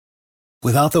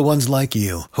Without the ones like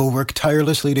you, who work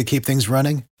tirelessly to keep things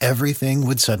running, everything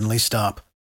would suddenly stop.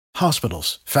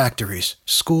 Hospitals, factories,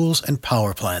 schools, and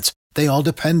power plants, they all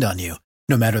depend on you.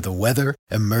 No matter the weather,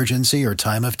 emergency, or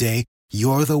time of day,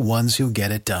 you're the ones who get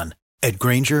it done. At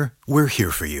Grainger, we're here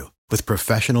for you with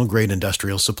professional-grade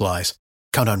industrial supplies.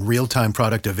 Count on real-time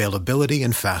product availability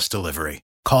and fast delivery.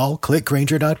 Call,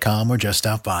 clickgrainger.com, or just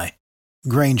stop by.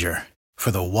 Grainger, for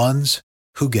the ones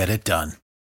who get it done.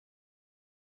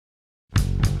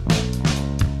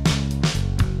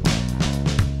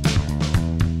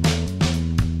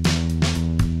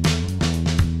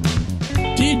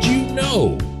 Did you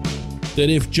know that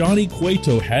if Johnny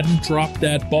Cueto hadn't dropped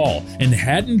that ball and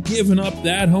hadn't given up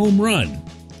that home run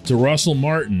to Russell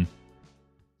Martin,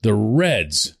 the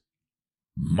Reds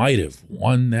might have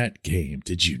won that game?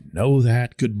 Did you know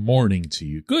that? Good morning to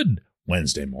you. Good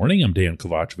Wednesday morning. I'm Dan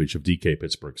Kovacevic of DK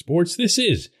Pittsburgh Sports. This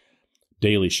is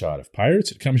Daily Shot of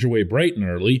Pirates. It comes your way bright and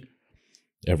early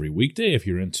every weekday. If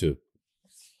you're into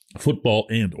football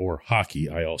and or hockey,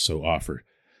 I also offer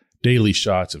daily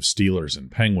shots of Steelers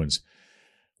and Penguins.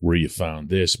 Where you found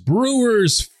this: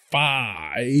 Brewers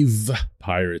 5,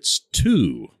 Pirates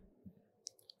 2,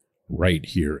 right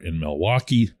here in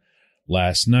Milwaukee.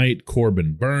 Last night,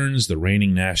 Corbin Burnes, the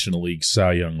reigning National League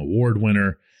Cy Young Award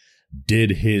winner, did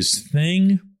his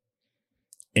thing,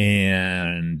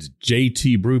 and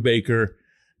JT Brubaker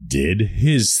did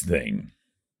his thing.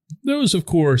 Those, of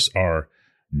course, are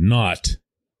not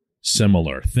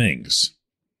similar things.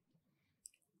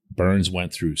 Burnes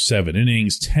went through 7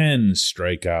 innings, 10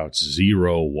 strikeouts,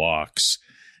 0 walks.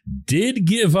 Did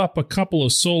give up a couple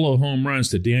of solo home runs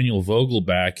to Daniel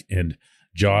Vogelbach and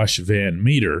Josh Van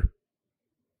Meter,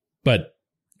 but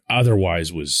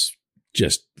otherwise was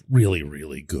just really,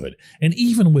 really good. And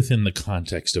even within the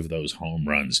context of those home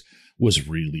runs, was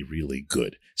really, really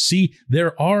good. See,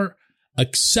 there are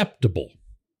acceptable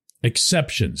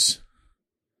exceptions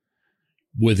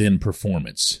within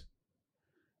performance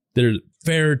that are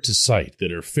fair to cite,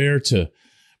 that are fair to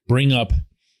bring up,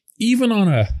 even on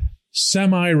a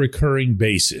semi-recurring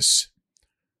basis,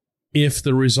 if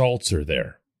the results are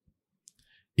there.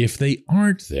 If they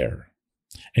aren't there,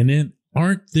 and then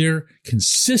aren't there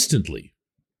consistently,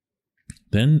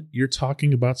 then you're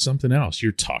talking about something else.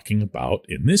 You're talking about,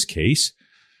 in this case,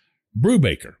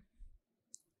 Brubaker.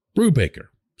 Brubaker,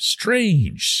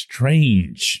 strange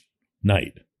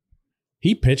night.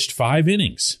 He pitched 5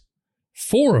 innings.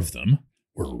 4 of them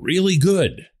were really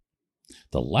good.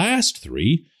 The last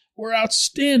 3 were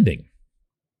outstanding.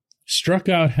 Struck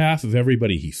out half of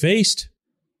everybody he faced,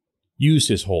 used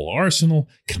his whole arsenal,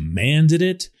 commanded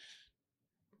it,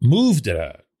 moved at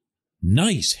a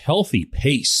nice, healthy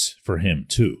pace for him,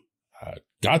 too.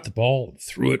 Got the ball and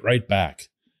threw it right back.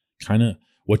 Kind of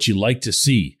what you like to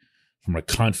see from a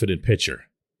confident pitcher.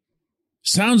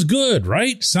 Sounds good,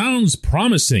 right? Sounds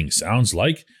promising. Sounds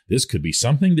like this could be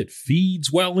something that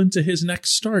feeds well into his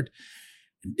next start.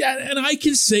 And I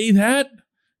can say that.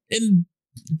 And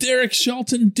Derek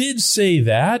Shelton did say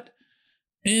that.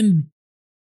 And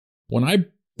when I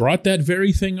brought that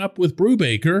very thing up with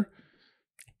Brubaker,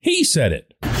 he said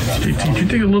it. Did you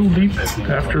dig a little deep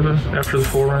after the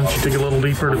 4 runs? Did you dig a little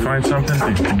deeper to find something?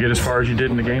 Did you get as far as you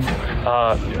did in the game?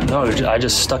 No, I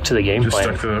just stuck to the game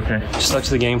plan. Stuck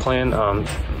to the game plan.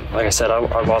 Like I said,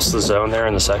 I lost the zone there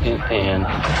in the second, and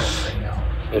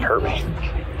it hurt me.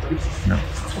 No.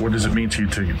 What does it mean to you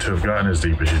to have gotten as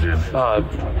deep as you did?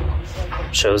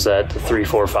 Shows that the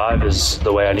 3-4-5 is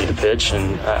the way I need to pitch,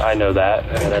 and I know that.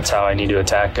 And that's how I need to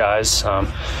attack guys.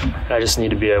 I just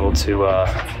need to be able to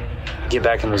get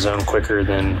back in the zone quicker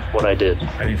than what I did.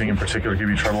 Anything in particular give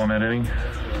you trouble in that inning?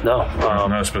 No.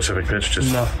 Not a specific pitch?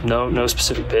 Just No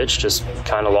specific pitch, just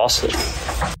kind of lost it.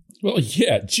 Well,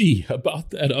 yeah, gee, about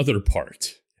that other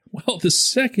part. Well, the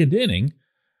second inning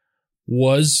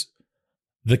was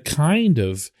the kind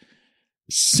of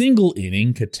single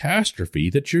inning catastrophe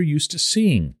that you're used to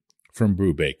seeing from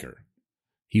Brubaker.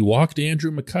 He walked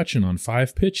Andrew McCutchen on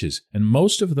 5 pitches, and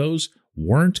most of those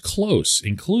weren't close,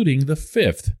 including the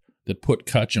 5th that put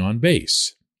Kutch on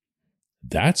base.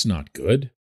 That's not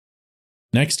good.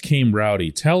 Next came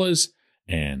Rowdy Tellez,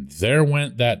 and there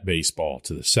went that baseball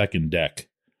to the second deck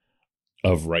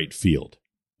of right field.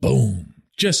 Boom.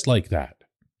 Just like that.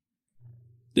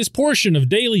 This portion of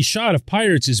Daily Shot of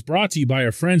Pirates is brought to you by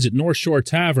our friends at North Shore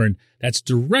Tavern. That's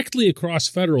directly across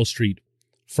Federal Street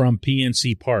from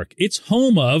PNC Park. It's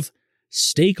home of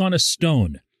Steak on a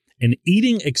Stone, an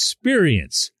eating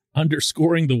experience,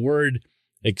 underscoring the word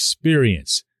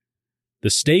experience.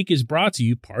 The steak is brought to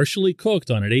you partially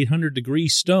cooked on an 800-degree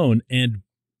stone, and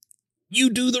you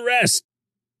do the rest.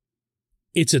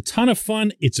 It's a ton of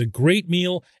fun, it's a great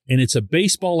meal, and it's a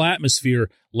baseball atmosphere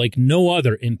like no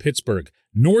other in Pittsburgh.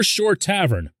 North Shore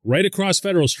Tavern, right across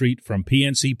Federal Street from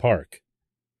PNC Park.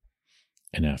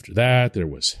 And after that, there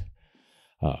was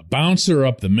a bouncer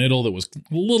up the middle that was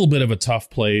a little bit of a tough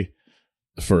play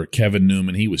for Kevin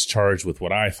Newman. He was charged with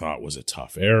what I thought was a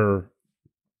tough error.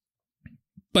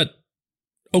 But,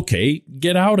 okay,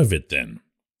 get out of it then.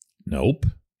 Nope.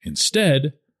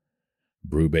 Instead,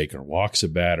 Brubaker walks a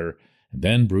batter, and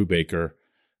then Brubaker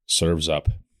serves up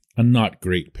a not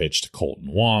great pitch to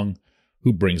Colton Wong,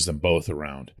 who brings them both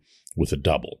around with a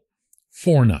double.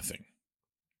 4-0.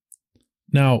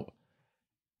 Now,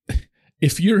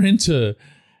 if you're into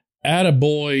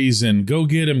attaboys and go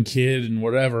get 'em kid and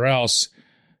whatever else,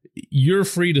 you're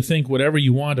free to think whatever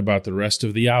you want about the rest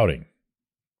of the outing.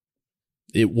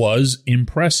 It was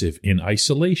impressive in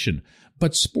isolation,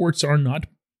 but sports are not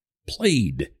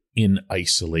played in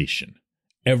isolation.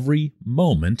 Every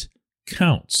moment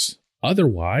counts.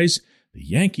 Otherwise, the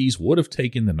Yankees would have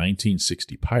taken the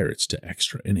 1960 Pirates to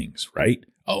extra innings, right?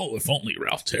 Oh, if only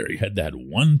Ralph Terry had that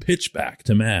one pitch back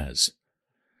to Maz.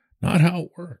 Not how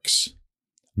it works.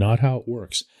 Not how it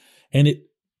works. And it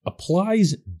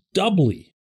applies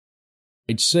doubly,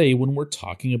 I'd say, when we're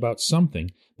talking about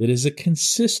something that is a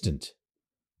consistent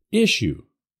issue.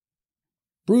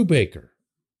 Brubaker,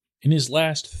 in his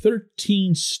last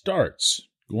 13 starts,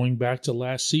 going back to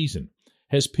last season,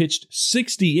 has pitched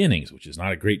 60 innings, which is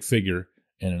not a great figure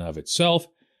in and of itself.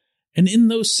 And in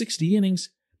those 60 innings,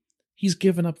 he's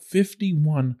given up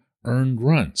 51 earned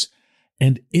runs.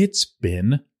 And it's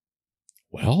been,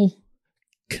 well,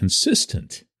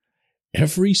 consistent.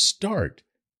 Every start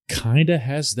kind of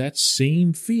has that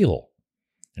same feel.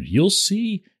 And you'll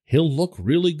see he'll look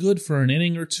really good for an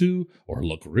inning or two, or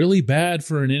look really bad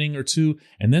for an inning or two,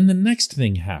 and then the next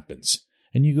thing happens.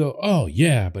 And you go, oh,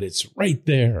 yeah, but it's right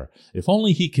there. If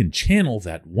only he can channel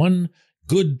that one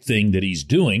good thing that he's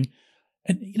doing.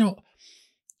 And,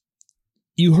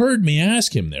 you heard me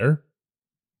ask him there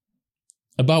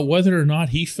about whether or not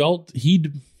he felt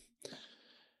he'd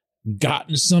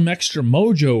gotten some extra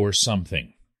mojo or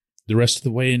something the rest of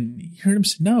the way. And you heard him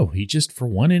say, no, he just, for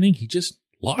one inning, he just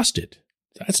lost it.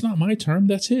 That's not my term,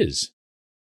 that's his.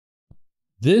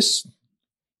 This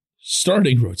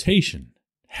starting rotation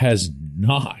has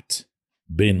not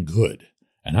been good,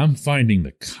 and I'm finding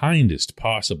the kindest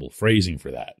possible phrasing for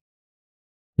that.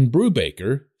 And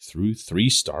Brubaker, through 3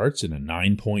 starts and a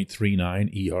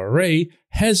 9.39 ERA,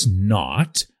 has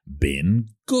not been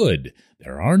good.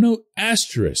 There are no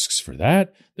asterisks for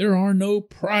that. There are no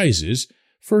prizes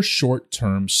for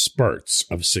short-term spurts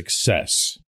of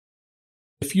success.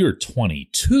 If you're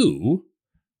 22,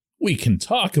 we can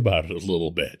talk about it a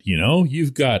little bit.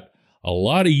 You've got a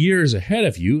lot of years ahead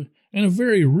of you and a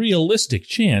very realistic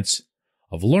chance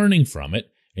of learning from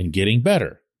it and getting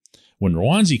better. When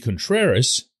Roansy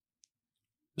Contreras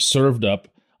served up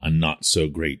a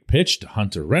not-so-great pitch to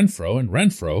Hunter Renfroe, and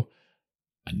Renfroe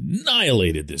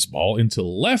annihilated this ball into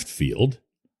left field,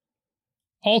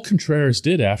 all Contreras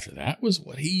did after that was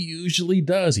what he usually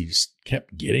does. He just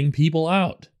kept getting people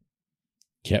out,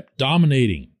 kept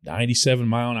dominating.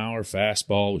 97-mile-an-hour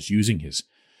fastball, was using his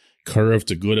curve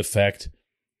to good effect.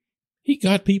 He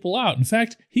got people out. In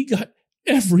fact, he got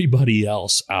everybody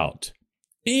else out.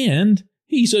 And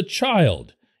he's a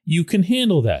child. You can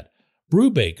handle that.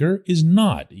 Brubaker is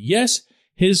not. Yes,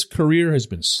 his career has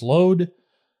been slowed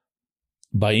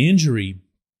by injury,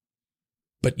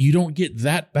 but you don't get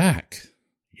that back.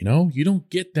 You don't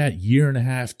get that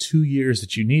 1.5, 2 years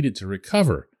that you needed to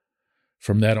recover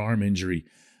from that arm injury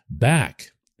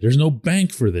back. There's no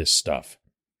bank for this stuff.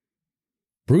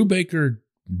 Brubaker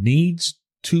needs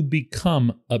to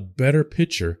become a better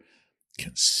pitcher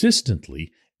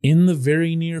consistently in the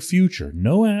very near future.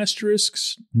 No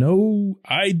asterisks, no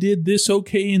I did this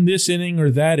okay in this inning or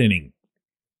that inning.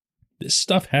 This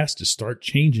stuff has to start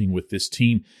changing with this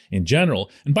team in general.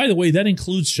 And by the way, that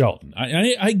includes Shelton.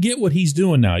 I get what he's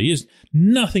doing now. He has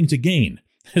nothing to gain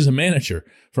as a manager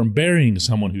from burying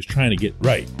someone who's trying to get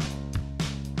right.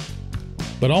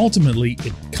 But ultimately,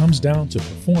 it comes down to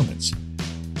performance.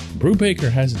 Brubaker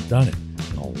hasn't done it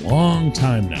in a long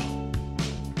time now.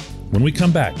 When we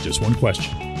come back, just one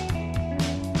question.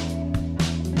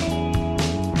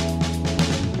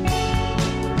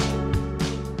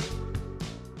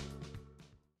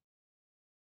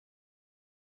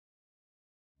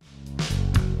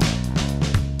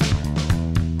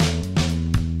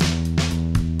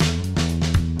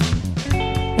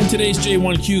 And today's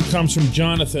J1Q comes from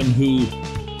Jonathan, who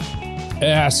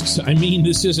asks,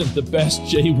 this isn't the best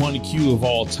J1Q of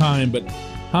all time, but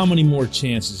how many more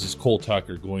chances is Cole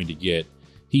Tucker going to get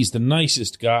He's the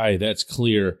nicest guy, that's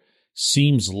clear.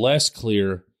 Seems less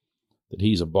clear that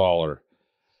he's a baller.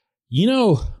 You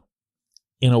know,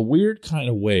 in a weird kind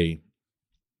of way,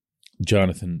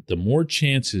 Jonathan, the more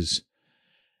chances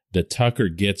that Tucker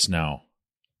gets now,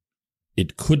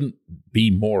 it couldn't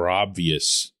be more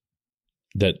obvious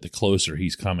that the closer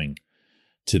he's coming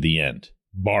to the end,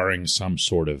 barring some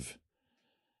sort of,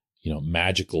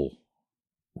 magical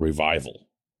revival.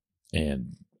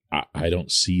 And I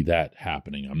don't see that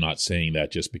happening. I'm not saying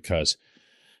that just because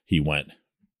he went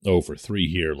 0 for 3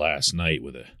 here last night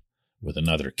with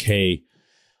another K,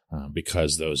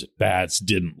 because those at-bats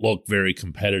didn't look very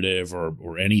competitive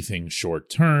or anything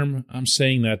short-term. I'm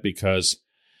saying that because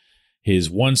his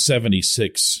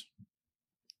 176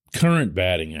 current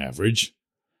batting average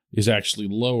is actually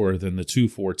lower than the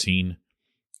 214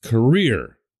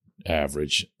 career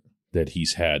average that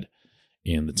he's had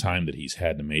in the time that he's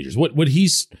had in the majors. What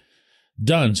he's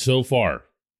done so far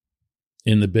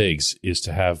in the bigs is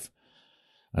to have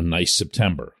a nice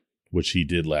September, which he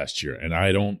did last year. And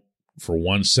I don't for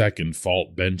 1 second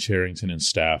fault Ben Cherington and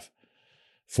staff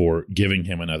for giving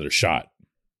him another shot,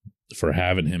 for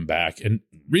having him back, and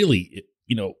really,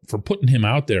 for putting him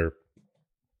out there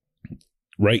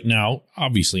right now,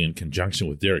 obviously in conjunction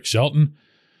with Derek Shelton,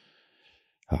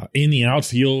 in the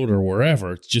outfield or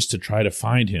wherever, just to try to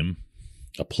find him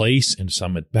a place and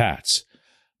some at-bats.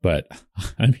 But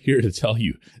I'm here to tell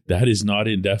you that is not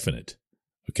indefinite,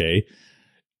 okay?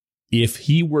 If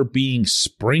he were being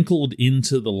sprinkled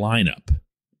into the lineup,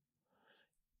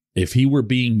 if he were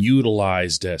being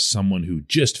utilized as someone who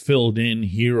just filled in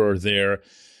here or there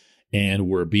and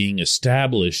were being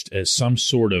established as some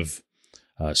sort of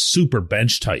super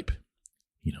bench type,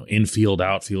 infield,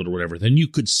 outfield, or whatever, then you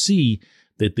could see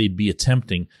that they'd be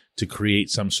attempting to create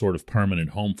some sort of permanent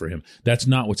home for him. That's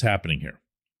not what's happening here.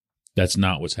 That's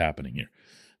not what's happening here.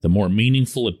 The more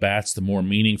meaningful at-bats, the more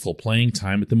meaningful playing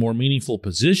time at the more meaningful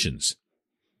positions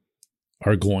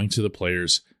are going to the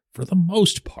players for the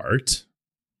most part.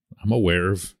 I'm aware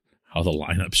of how the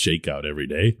lineups shake out every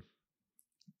day.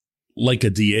 Like a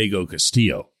Diego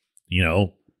Castillo,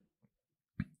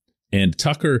 And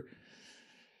Tucker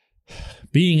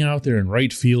being out there in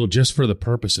right field just for the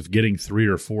purpose of getting 3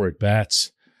 or 4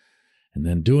 at-bats and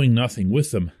then doing nothing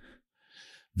with them,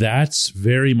 that's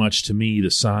very much to me the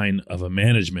sign of a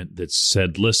management that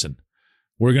said, listen,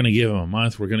 we're going to give him a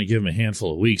month, we're going to give him a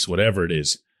handful of weeks, whatever it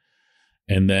is,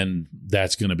 and then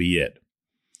that's going to be it.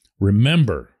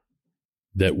 Remember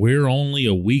that we're only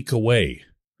a week away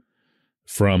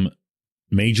from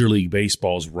Major League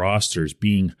Baseball's rosters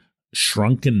being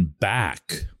shrunken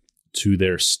back to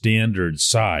their standard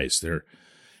size. They're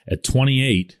at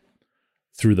 28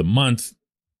 through the month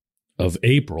of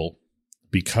April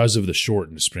because of the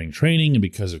shortened spring training and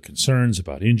because of concerns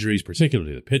about injuries,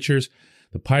 particularly the pitchers.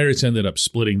 The Pirates ended up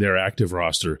splitting their active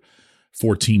roster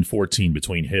 14-14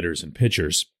 between hitters and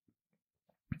pitchers.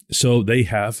 So they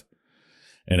have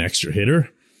an extra hitter.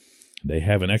 They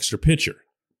have an extra pitcher.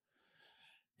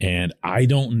 And I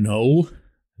don't know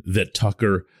that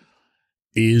Tucker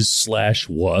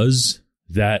is/was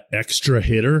that extra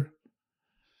hitter,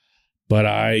 but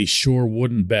I sure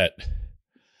wouldn't bet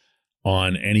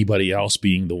on anybody else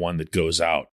being the one that goes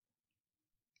out.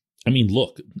 I mean,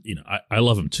 look, I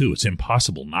love him too. It's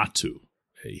impossible not to.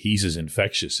 He's as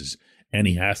infectious as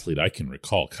any athlete I can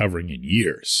recall covering in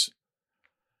years.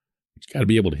 He's got to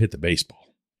be able to hit the baseball.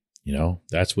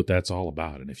 That's what that's all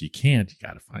about. And if you can't, you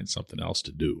got to find something else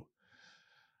to do.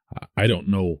 I don't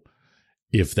know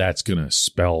if that's going to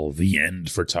spell the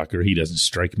end for Tucker. He doesn't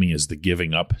strike me as the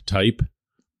giving up type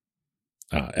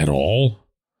at all.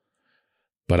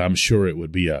 But I'm sure it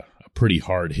would be a pretty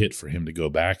hard hit for him to go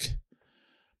back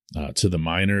to the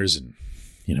minors and,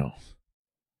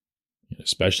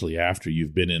 especially after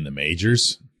you've been in the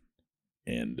majors.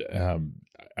 And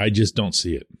I just don't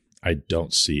see it. I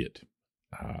don't see it.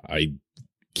 I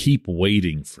keep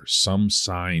waiting for some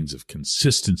signs of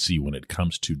consistency when it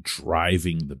comes to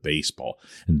driving the baseball.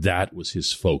 And that was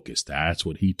his focus. That's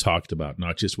what he talked about,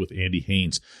 not just with Andy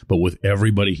Haynes, but with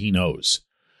everybody he knows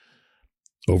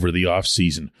over the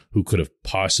offseason who could have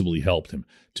possibly helped him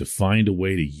to find a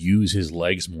way to use his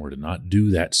legs more, to not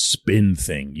do that spin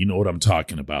thing. You know what I'm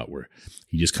talking about, where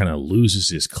he just kind of loses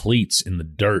his cleats in the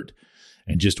dirt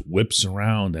and just whips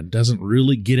around and doesn't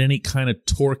really get any kind of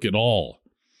torque at all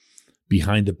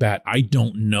behind the bat. I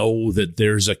don't know that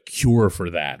there's a cure for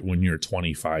that when you're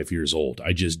 25 years old.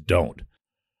 I just don't.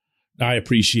 I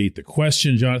appreciate the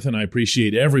question, Jonathan. I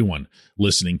appreciate everyone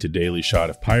listening to Daily Shot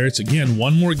of Pirates. Again,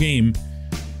 one more game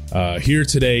here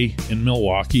today in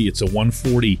Milwaukee. It's a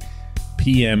 1:40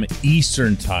 p.m.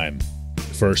 Eastern time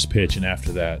first pitch, and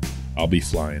after that, I'll be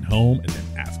flying home, and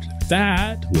then after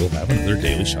that, we'll have another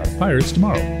Daily Shot of Pirates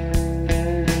tomorrow.